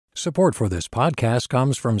Support for this podcast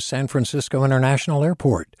comes from San Francisco International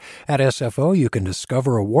Airport. At SFO, you can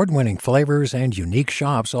discover award-winning flavors and unique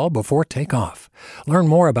shops all before takeoff. Learn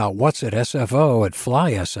more about what's at SFO at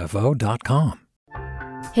flysfo.com.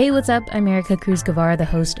 Hey, what's up? I'm Erica Cruz Guevara, the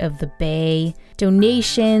host of The Bay.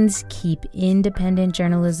 Donations keep independent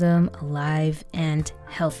journalism alive and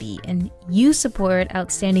healthy. And you support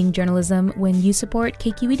outstanding journalism when you support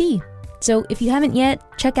KQED. So if you haven't yet,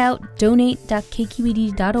 check out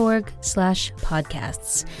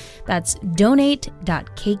donate.kqed.org/podcasts. That's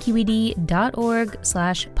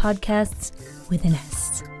donate.kqed.org/podcasts with an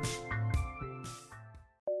S.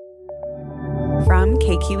 From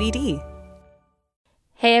KQED.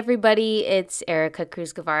 Hey everybody, it's Erica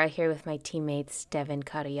Cruz Guevara here with my teammates Devin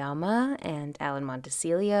Katayama and Alan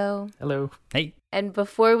Montecillo. Hello. Hey. And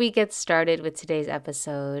before we get started with today's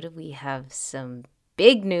episode, we have some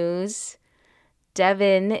big news.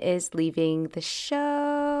 Devin is leaving the show.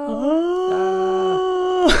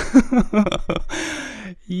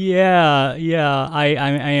 Yeah, I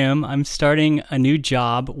am. I'm starting a new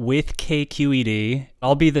job with KQED.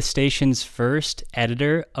 I'll be the station's first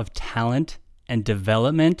editor of talent and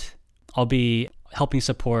development. I'll be helping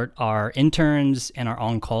support our interns and our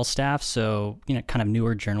on-call staff. So, kind of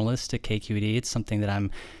newer journalists at KQED. It's something that I'm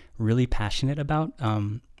really passionate about.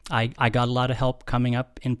 I got a lot of help coming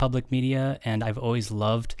up in public media, and I've always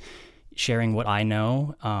loved sharing what I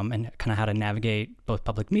know and kind of how to navigate both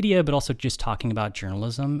public media, but also just talking about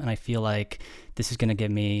journalism. And I feel like this is going to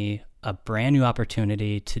give me a brand new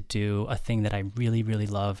opportunity to do a thing that I really, really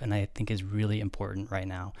love and I think is really important right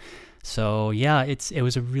now. So yeah, it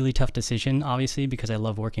was a really tough decision, obviously, because I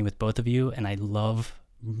love working with both of you and I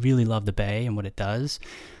really love the Bay and what it does.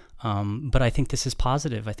 But I think this is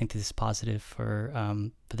positive. I think this is positive for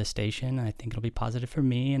the station. I think it'll be positive for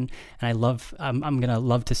me, and I'm gonna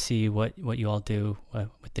love to see what you all do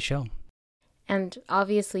with the show. And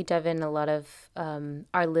obviously, Devin, a lot of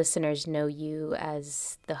our listeners know you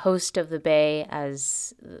as the host of the Bay,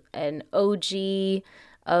 as an OG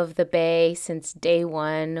of the Bay since day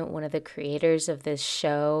one of the creators of this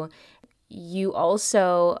show. You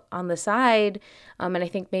also, on the side, and I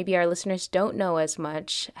think maybe our listeners don't know as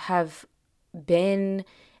much, have been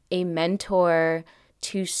a mentor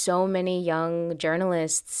to so many young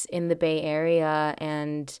journalists in the Bay Area.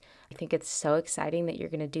 And I think it's so exciting that you're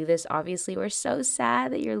going to do this. Obviously, we're so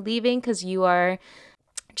sad that you're leaving because you are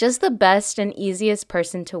just the best and easiest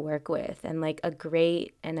person to work with and like a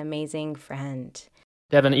great and amazing friend.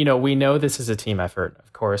 Devin, we know this is a team effort,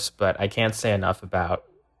 of course, but I can't say enough about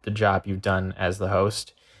the job you've done as the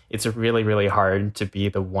host. It's really, really hard to be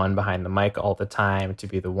the one behind the mic all the time, to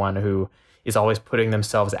be the one who is always putting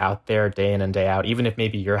themselves out there day in and day out, even if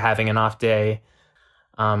maybe you're having an off day.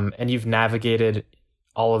 And you've navigated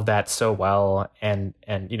all of that so well and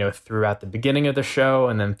throughout the beginning of the show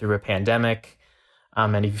and then through a pandemic.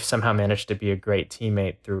 And you've somehow managed to be a great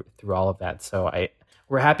teammate through all of that. So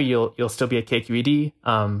we're happy you'll still be at KQED,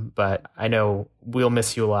 but I know we'll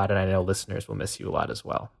miss you a lot, and I know listeners will miss you a lot as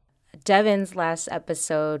well. Devin's last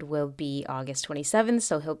episode will be August 27th,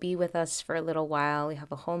 so he'll be with us for a little while. We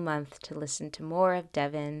have a whole month to listen to more of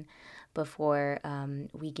Devin before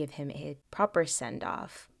we give him a proper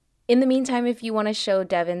send-off. In the meantime, if you want to show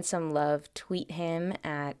Devin some love, tweet him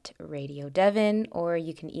at Radio Devin, or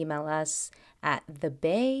you can email us at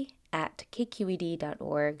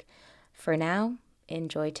thebay@kqed.org. For now,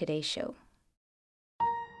 enjoy today's show.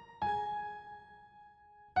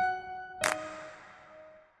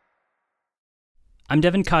 I'm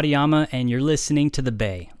Devin Katayama, and you're listening to The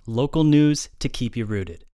Bay, local news to keep you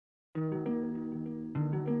rooted.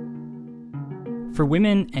 For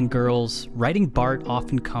women and girls, riding BART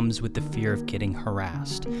often comes with the fear of getting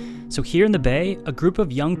harassed. So here in the Bay, a group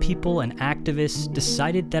of young people and activists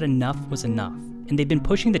decided that enough was enough, and they've been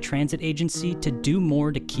pushing the transit agency to do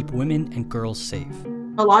more to keep women and girls safe.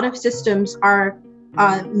 A lot of systems are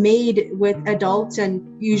made with adults and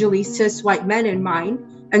usually cis white men in mind.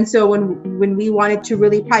 And so when we wanted to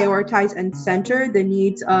really prioritize and center the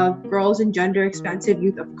needs of girls and gender expansive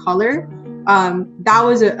youth of color, that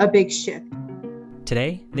was a big shift.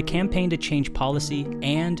 Today, the campaign to change policy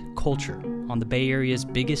and culture on the Bay Area's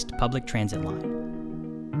biggest public transit line.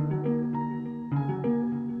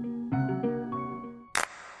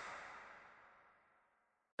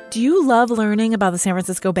 Do you love learning about the San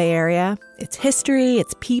Francisco Bay Area, its history,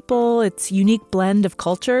 its people, its unique blend of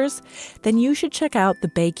cultures? Then you should check out the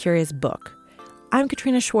Bay Curious book. I'm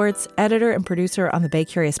Katrina Schwartz, editor and producer on the Bay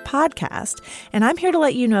Curious podcast, and I'm here to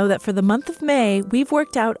let you know that for the month of May, we've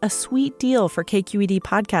worked out a sweet deal for KQED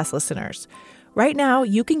podcast listeners. Right now,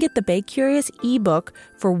 you can get the Bay Curious ebook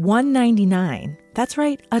for $1.99. That's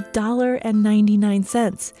right,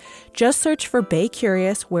 $1.99. Just search for Bay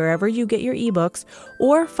Curious wherever you get your ebooks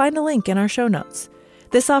or find a link in our show notes.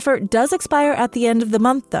 This offer does expire at the end of the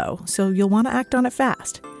month, though, so you'll want to act on it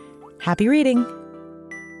fast. Happy reading!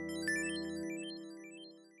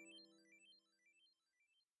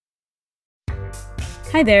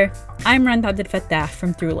 Hi there, I'm Rand Abdel Fattah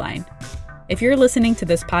from Throughline. If you're listening to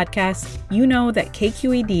this podcast, you know that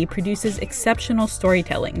KQED produces exceptional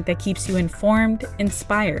storytelling that keeps you informed,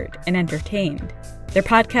 inspired, and entertained. Their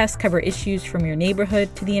podcasts cover issues from your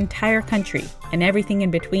neighborhood to the entire country and everything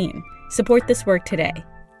in between. Support this work today.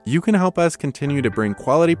 You can help us continue to bring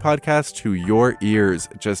quality podcasts to your ears.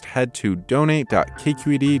 Just head to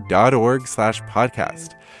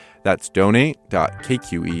donate.kqed.org/podcast. That's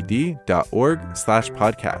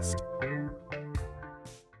donate.kqed.org/podcast.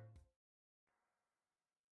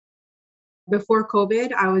 Before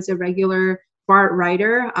COVID, I was a regular BART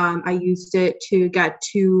rider. I used it to get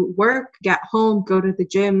to work, get home, go to the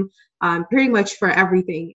gym, pretty much for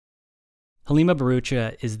everything. Halima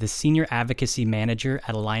Barucha is the Senior Advocacy Manager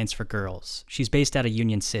at Alliance for Girls. She's based out of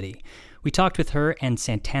Union City. We talked with her and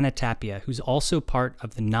Santana Tapia, who's also part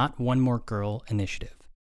of the Not One More Girl initiative.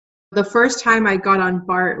 The first time I got on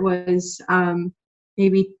BART was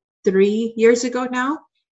maybe 3 years ago now.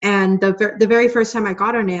 And the very first time I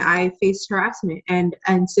got on it, I faced harassment. And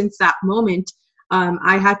since that moment,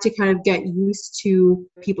 I had to kind of get used to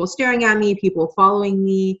people staring at me, people following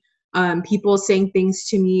me, people saying things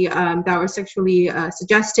to me that were sexually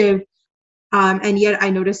suggestive. And yet I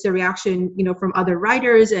noticed the reaction, from other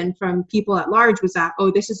riders and from people at large was that, oh,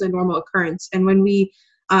 this is a normal occurrence. And when we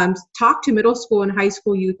talked to middle school and high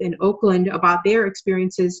school youth in Oakland about their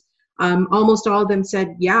experiences, almost all of them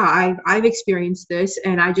said, yeah, I've experienced this,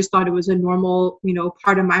 and I just thought it was a normal,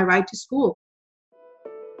 part of my ride to school.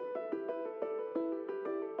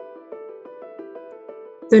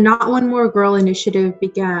 The Not One More Girl initiative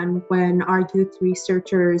began when our youth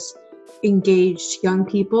researchers engaged young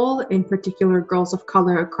people, in particular girls of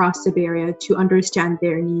color across the Bay Area, to understand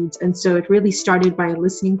their needs. And so it really started by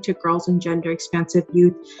listening to girls and gender expansive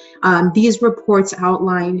youth. These reports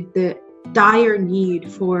outlined the dire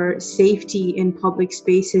need for safety in public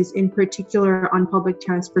spaces, in particular on public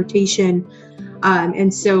transportation.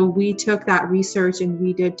 And so we took that research and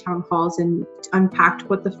we did town halls and unpacked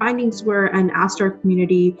what the findings were and asked our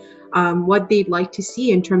community what they'd like to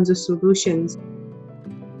see in terms of solutions.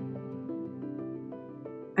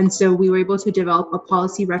 And so we were able to develop a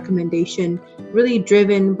policy recommendation really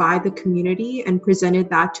driven by the community and presented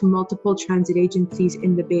that to multiple transit agencies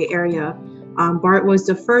in the Bay Area. BART was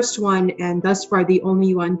the first one and thus far the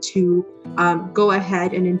only one to go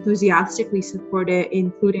ahead and enthusiastically support it,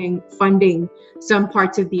 including funding some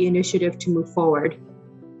parts of the initiative to move forward.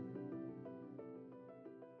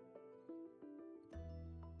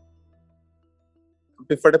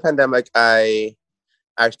 Before the pandemic, I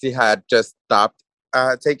actually had just stopped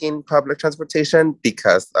taking public transportation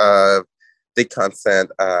because of the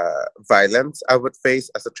constant violence I would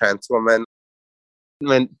face as a trans woman.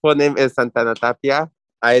 My full name is Santana Tapia.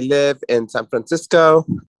 I live in San Francisco,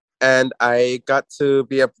 and I got to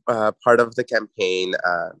be a part of the campaign,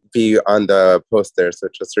 be on the posters,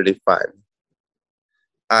 which was really fun.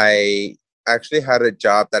 I actually had a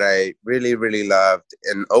job that I really, really loved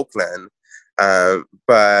in Oakland,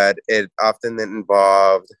 but it often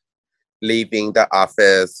involved leaving the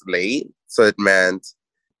office late. So it meant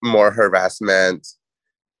more harassment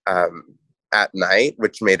at night,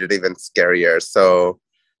 which made it even scarier. So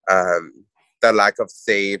the lack of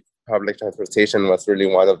safe public transportation was really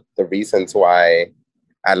one of the reasons why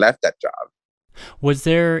I left that job. Was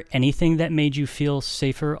there anything that made you feel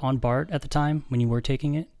safer on BART at the time when you were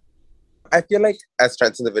taking it? I feel like as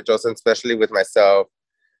trans individuals, and especially with myself,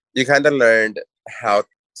 you kind of learned how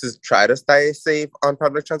to try to stay safe on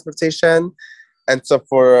public transportation. And so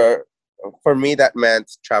for me, that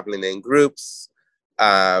meant traveling in groups,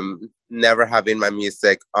 never having my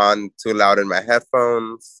music on too loud in my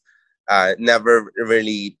headphones, never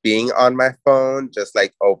really being on my phone, just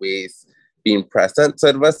like always being present. So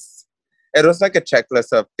it was like a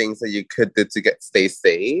checklist of things that you could do to stay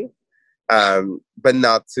safe, but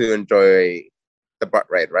not to enjoy the BART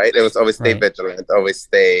ride, right? It was always stay vigilant, always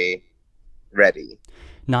stay ready.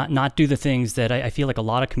 Not do the things that I feel like a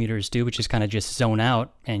lot of commuters do, which is kind of just zone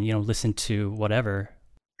out and, listen to whatever.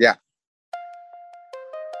 Yeah.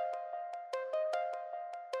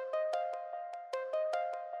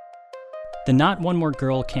 The Not One More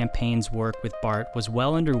Girl campaign's work with BART was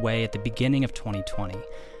well underway at the beginning of 2020,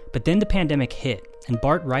 but then the pandemic hit and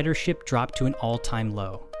BART ridership dropped to an all-time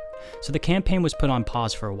low. So the campaign was put on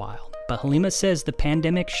pause for a while. But Halima says the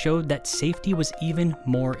pandemic showed that safety was even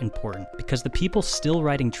more important because the people still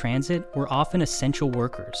riding transit were often essential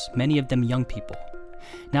workers, many of them young people.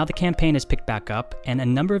 Now the campaign has picked back up, and a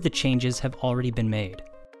number of the changes have already been made.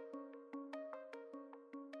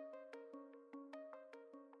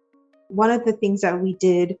 One of the things that we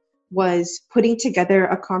did was putting together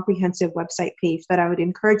a comprehensive website page that I would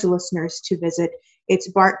encourage listeners to visit. It's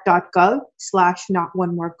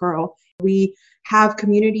bart.gov/notonemore girl. We have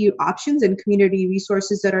community options and community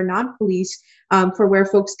resources that are non-police for where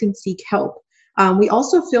folks can seek help. We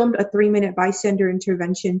also filmed a 3-minute bystander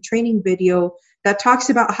intervention training video that talks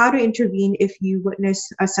about how to intervene if you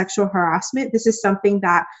witness a sexual harassment. This is something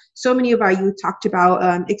that so many of our youth talked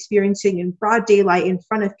about experiencing in broad daylight in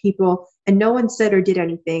front of people, and no one said or did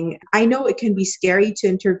anything. I know it can be scary to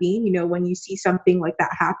intervene, when you see something like that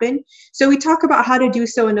happen. So we talk about how to do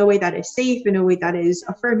so in a way that is safe, in a way that is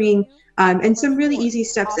affirming, and some really easy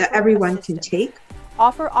steps that everyone can take.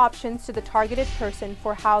 Offer options to the targeted person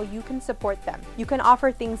for how you can support them. You can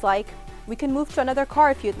offer things like, we can move to another car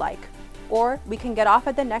if you'd like, or we can get off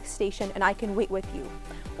at the next station and I can wait with you.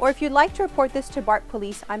 Or if you'd like to report this to BART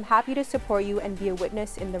police, I'm happy to support you and be a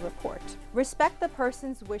witness in the report. Respect the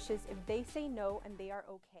person's wishes if they say no and they are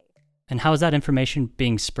okay. And how is that information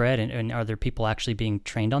being spread, and are there people actually being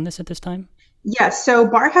trained on this at this time? Yes, so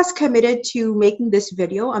BART has committed to making this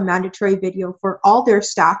video a mandatory video for all their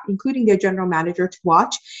staff, including their general manager, to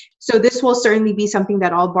watch. So this will certainly be something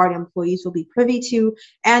that all BART employees will be privy to,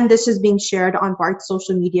 and this is being shared on BART's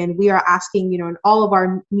social media. And we are asking, in all of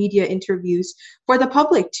our media interviews for the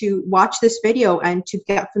public to watch this video and to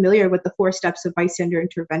get familiar with the 4 steps of bystander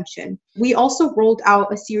intervention. We also rolled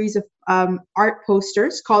out a series of art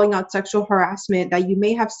posters calling out sexual harassment that you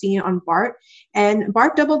may have seen on BART. And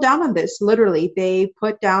BART doubled down on this. Literally, they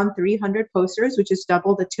put down 300 posters, which is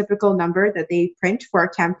double the typical number that they print for a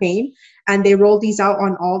campaign. And they rolled these out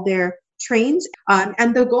on all their trains.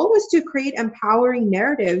 And the goal was to create empowering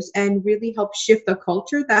narratives and really help shift the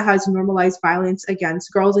culture that has normalized violence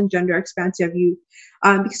against girls and gender expansive youth.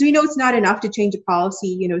 Because we know it's not enough to change a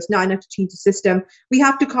policy, it's not enough to change the system. We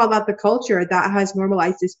have to call out the culture that has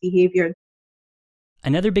normalized this behavior.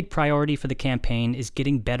 Another big priority for the campaign is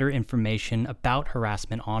getting better information about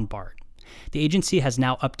harassment on BART. The agency has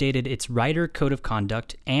now updated its Rider Code of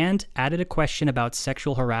Conduct and added a question about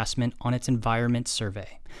sexual harassment on its environment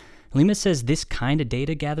survey. Halima says this kind of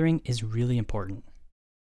data gathering is really important.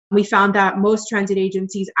 We found that most transit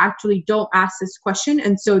agencies actually don't ask this question,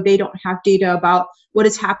 and so they don't have data about what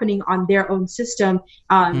is happening on their own system,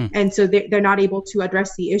 and so they're not able to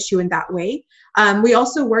address the issue in that way. We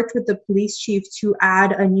also worked with the police chief to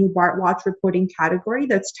add a new BART Watch reporting category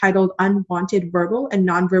that's titled Unwanted Verbal and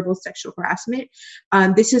Nonverbal Sexual Harassment.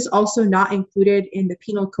 This is also not included in the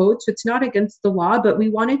penal code, so it's not against the law, but we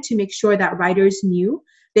wanted to make sure that riders knew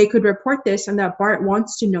they could report this and that BART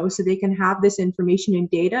wants to know so they can have this information and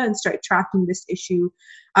data and start tracking this issue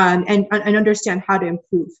and understand how to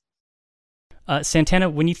improve. Santana,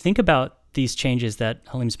 when you think about these changes that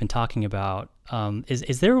Halim's been talking about,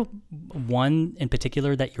 is there one in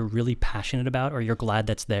particular that you're really passionate about or you're glad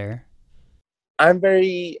that's there? I'm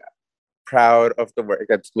very proud of the work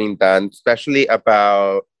that's being done, especially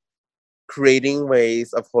about creating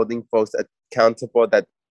ways of holding folks accountable that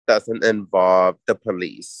doesn't involve the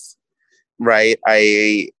police, right?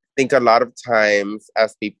 I think a lot of times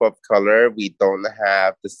as people of color, we don't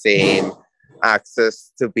have the same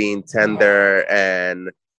access to being tender and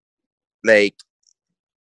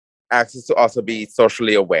access to also be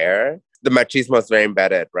socially aware. The machismo is very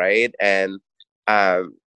embedded, right? And I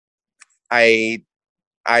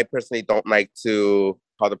personally don't like to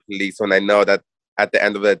call the police when I know that at the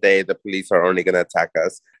end of the day, the police are only going to attack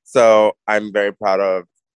us. So I'm very proud of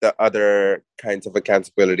the other kinds of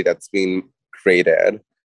accountability that's being created.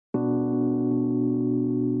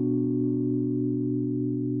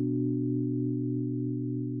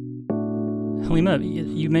 Halima,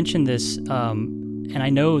 you mentioned this, and I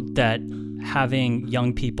know that having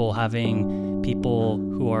young people, having people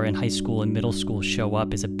who are in high school and middle school show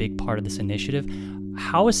up is a big part of this initiative.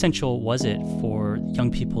 How essential was it for young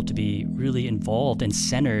people to be really involved and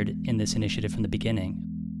centered in this initiative from the beginning?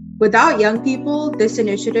 Without young people, this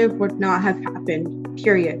initiative would not have happened,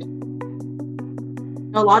 period.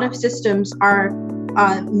 A lot of systems are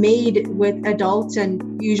made with adults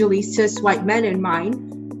and usually cis white men in mind.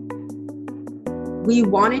 We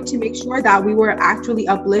wanted to make sure that we were actually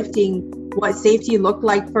uplifting what safety looked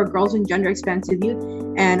like for girls and gender expansive youth.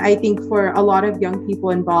 And I think for a lot of young people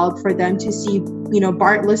involved, for them to see,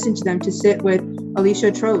 BART listen to them, to sit with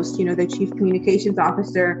Alicia Trost, the Chief Communications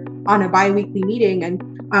Officer, on a bi-weekly meeting, and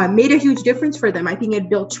made a huge difference for them. I think it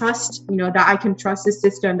built trust, that I can trust the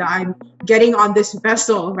system, that I'm getting on this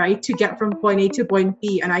vessel, right, to get from point A to point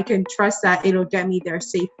B, and I can trust that it'll get me there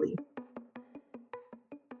safely.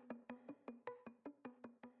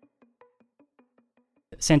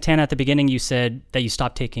 Santana, at the beginning, you said that you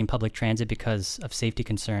stopped taking public transit because of safety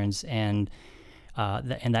concerns, and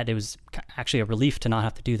that it was actually a relief to not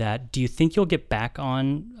have to do that. Do you think you'll get back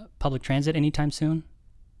on public transit anytime soon?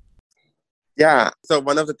 Yeah. So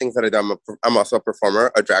one of the things that I do, I'm also a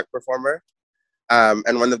performer, a drag performer.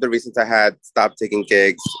 And one of the reasons I had stopped taking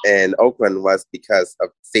gigs in Oakland was because of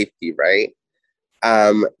safety, right?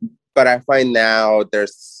 But I find now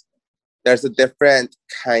there's a different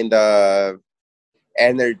kind of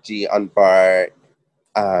energy on BART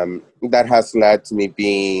that has led to me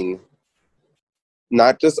being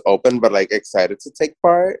not just open, but like excited to take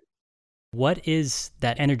part. What is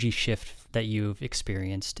that energy shift that you've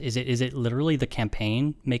experienced? Is it literally the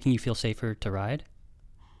campaign making you feel safer to ride?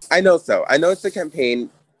 I know so. I know it's the campaign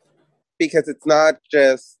because it's not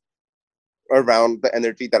just around the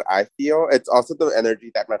energy that I feel. It's also the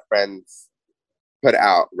energy that my friends put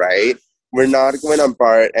out, right? We're not going on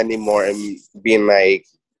BART anymore and being like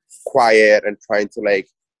quiet and trying to like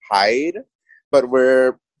hide, but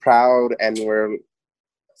we're proud and we're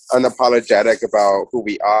unapologetic about who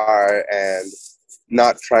we are and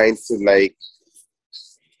not trying to like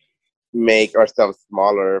make ourselves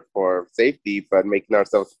smaller for safety, but making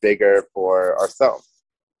ourselves bigger for ourselves.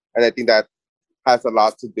 And I think that has a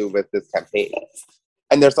lot to do with this campaign.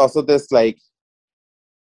 And there's also this like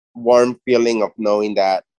warm feeling of knowing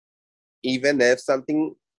that even if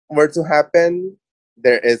something were to happen,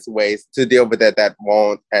 there is ways to deal with it that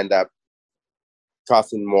won't end up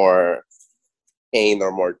causing more pain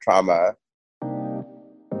or more trauma.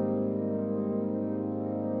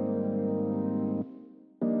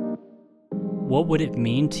 What would it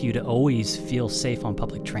mean to you to always feel safe on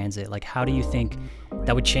public transit? Like, how do you think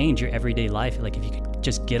that would change your everyday life? Like, if you could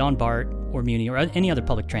just get on BART or Muni or any other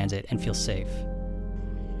public transit and feel safe?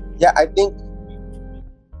 Yeah, I think,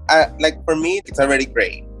 like, for me, it's already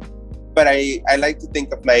great. But I like to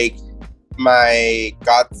think of, like, my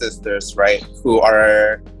god sisters, right, who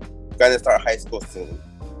are going to start high school soon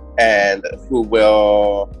and who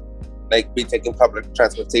will, like, be taking public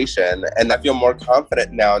transportation. And I feel more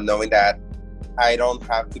confident now knowing that I don't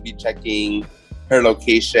have to be checking her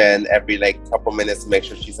location every like couple minutes to make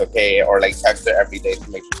sure she's okay, or like text her every day to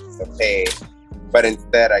make sure she's okay. But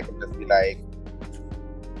instead I can just be like,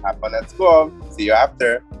 have fun at school, see you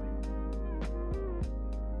after.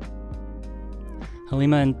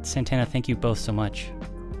 Halima and Santana, thank you both so much.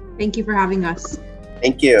 Thank you for having us.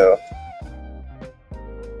 Thank you.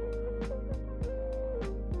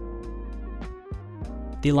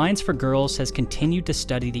 The Alliance for Girls has continued to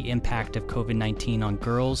study the impact of COVID-19 on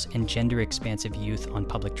girls and gender-expansive youth on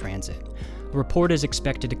public transit. A report is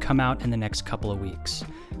expected to come out in the next couple of weeks.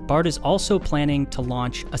 BART is also planning to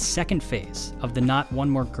launch a second phase of the Not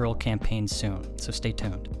One More Girl campaign soon, so stay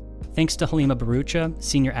tuned. Thanks to Halima Barucha,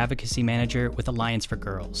 Senior Advocacy Manager with Alliance for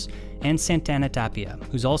Girls, and Santana Tapia,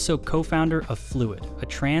 who's also co-founder of Fluid, a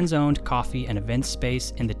trans-owned coffee and event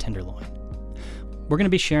space in the Tenderloin. We're going to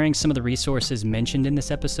be sharing some of the resources mentioned in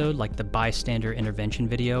this episode, like the bystander intervention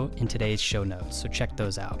video, in today's show notes, so check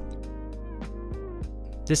those out.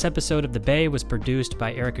 This episode of The Bay was produced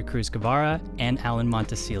by Erica Cruz Guevara and Alan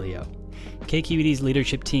Montecillo. KQED's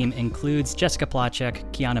leadership team includes Jessica Plachek,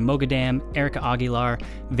 Kiana Mogadam, Erica Aguilar,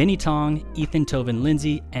 Vinnie Tong, Ethan Tobin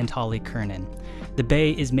Lindsay, and Holly Kernan. The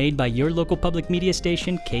Bay is made by your local public media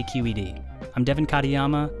station, KQED. I'm Devin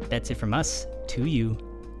Katayama. That's it from us to you.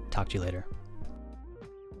 Talk to you later.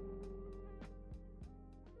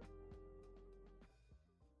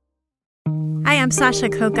 Hi, I'm Sasha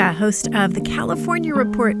Koka, host of the California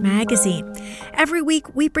Report magazine. Every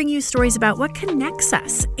week, we bring you stories about what connects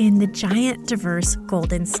us in the giant, diverse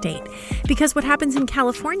Golden State. Because what happens in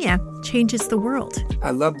California changes the world.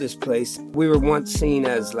 I love this place. We were once seen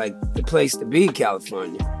as like the place to be,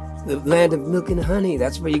 California. The land of milk and honey.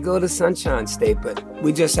 That's where you go to Sunshine State, but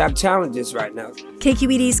we just have challenges right now.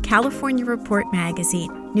 KQED's California Report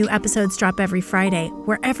magazine. New episodes drop every Friday,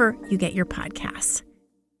 wherever you get your podcasts.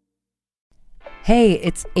 Hey,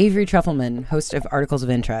 it's Avery Trufelman, host of Articles of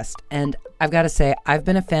Interest, and I've got to say, I've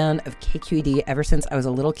been a fan of KQED ever since I was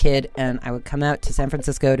a little kid, and I would come out to San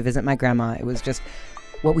Francisco to visit my grandma. It was just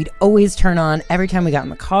what we'd always turn on every time we got in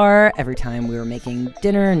the car, every time we were making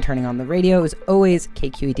dinner and turning on the radio. It was always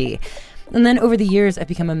KQED. And then over the years, I've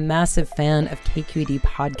become a massive fan of KQED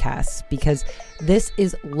podcasts because this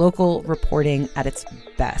is local reporting at its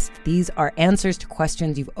best. These are answers to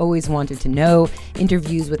questions you've always wanted to know,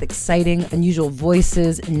 interviews with exciting, unusual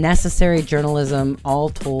voices, necessary journalism, all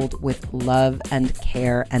told with love and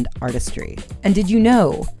care and artistry. And did you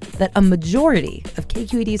know that a majority of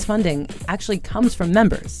KQED's funding actually comes from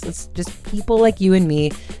members? It's just people like you and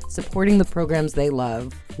me supporting the programs they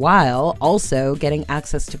love, while also getting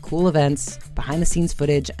access to cool events, behind-the-scenes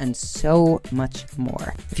footage, and so much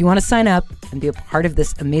more. If you want to sign up and be a part of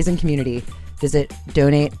this amazing community, visit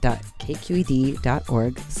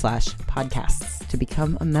donate.kqed.org/podcasts to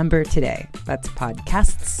become a member today. That's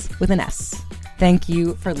podcasts with an S. Thank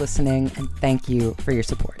you for listening, and thank you for your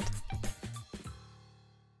support.